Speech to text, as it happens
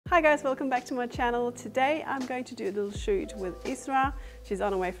Hi guys, welcome back to my channel. Today I'm going to do a little shoot with Isra. She's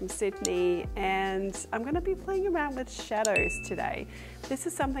on her way from Sydney and I'm going to be playing around with shadows today. This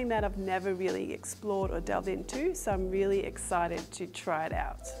is something that I've never really explored or delved into, so I'm really excited to try it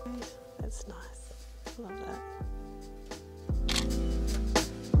out. That's nice. I love that.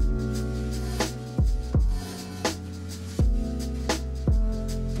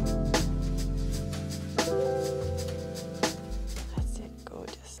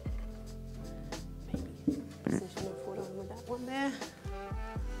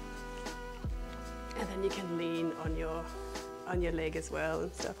 And then you can lean on your leg as well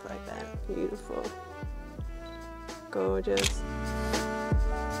and stuff like that. Beautiful. Gorgeous.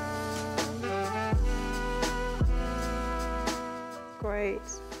 Great.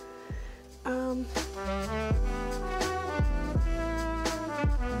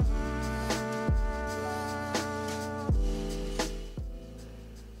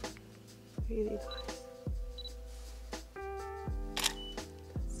 Really nice.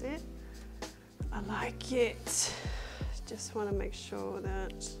 That's it. I like it. Just want to make sure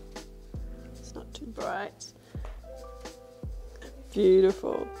that it's not too bright.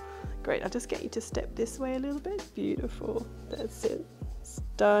 Beautiful. Great. I'll just get you to step this way a little bit. Beautiful. That's it.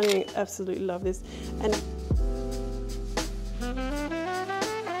 Stunning. Absolutely love this. And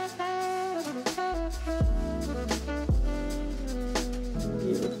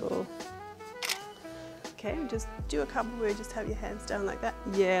beautiful. Okay, just do a couple where you just have your hands down like that.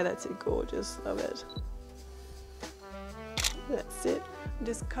 Yeah, that's it. Gorgeous. Love it. That's it.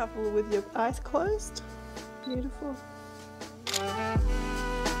 Just couple with your eyes closed. Beautiful.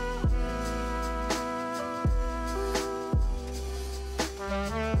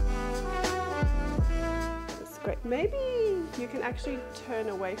 That's great. Maybe you can actually turn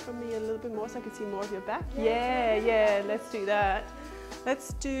away from me a little bit more so I can see more of your back. Yeah, let's do that.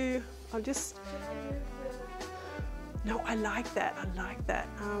 Let's do, no, I like that,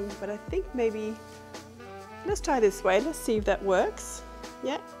 but I think maybe, let's try this way, let's see if that works.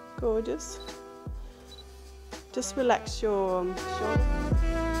 Yeah, gorgeous. Just relax your shoulder.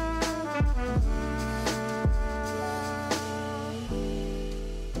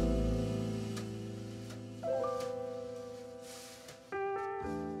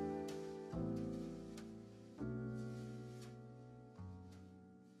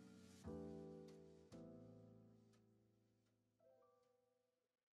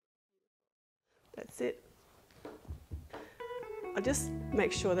 That's it. I'll just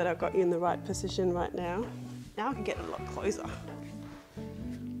make sure that I've got you in the right position right now. Now I can get a lot closer.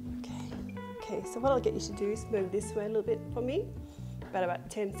 Okay, so what I'll get you to do is move this way a little bit for me, about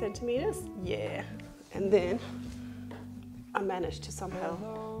 10 centimeters. Yeah, and then I managed to somehow,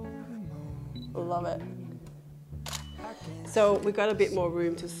 love it. So we've got a bit more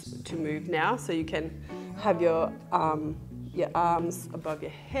room to move now, so you can have your arms above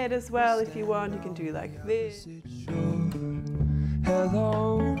your head as well if you want. You can do like this.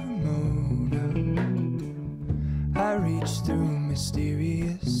 Hello, I reach through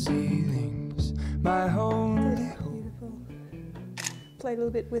mysterious ceilings. My home. Beautiful. Play a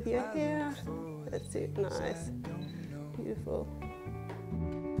little bit with your hair. That's it. Nice. Beautiful.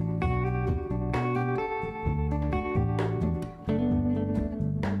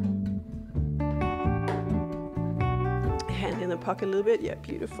 Hand in the pocket a little bit. Yeah,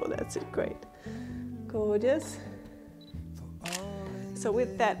 beautiful. That's it. Great. Gorgeous. So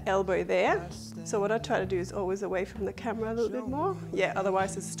with that elbow there, so what I try to do is always away from the camera a little bit more. Yeah,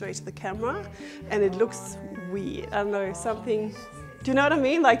 otherwise it's straight to the camera and it looks weird. I don't know, something, do you know what I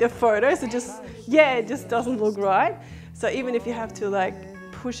mean? Like the photos, it just doesn't look right. So even if you have to like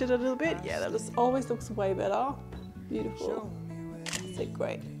push it a little bit, yeah, that just always looks way better. Beautiful. That's it,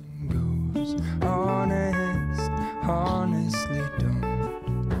 great. Honestly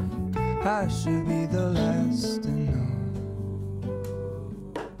don't. I should be the last to know.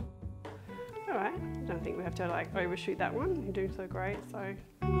 I don't think we have to like overshoot that one. You're doing so great, so.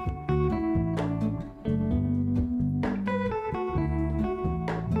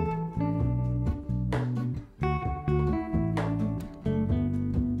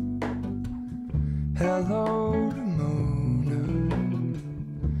 Hello, Ramona.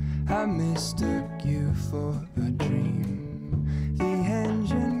 I mistook you for a dream. The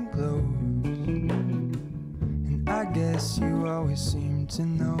engine glows, and I guess you always seem to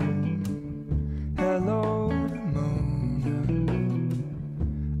know. Hello,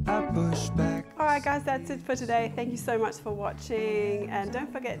 I push back. Alright guys, that's it for today. Thank you so much for watching, and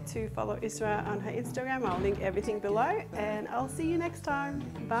don't forget to follow Isra on her Instagram. I'll link everything below, and I'll see you next time.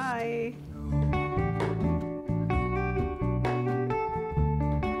 Bye.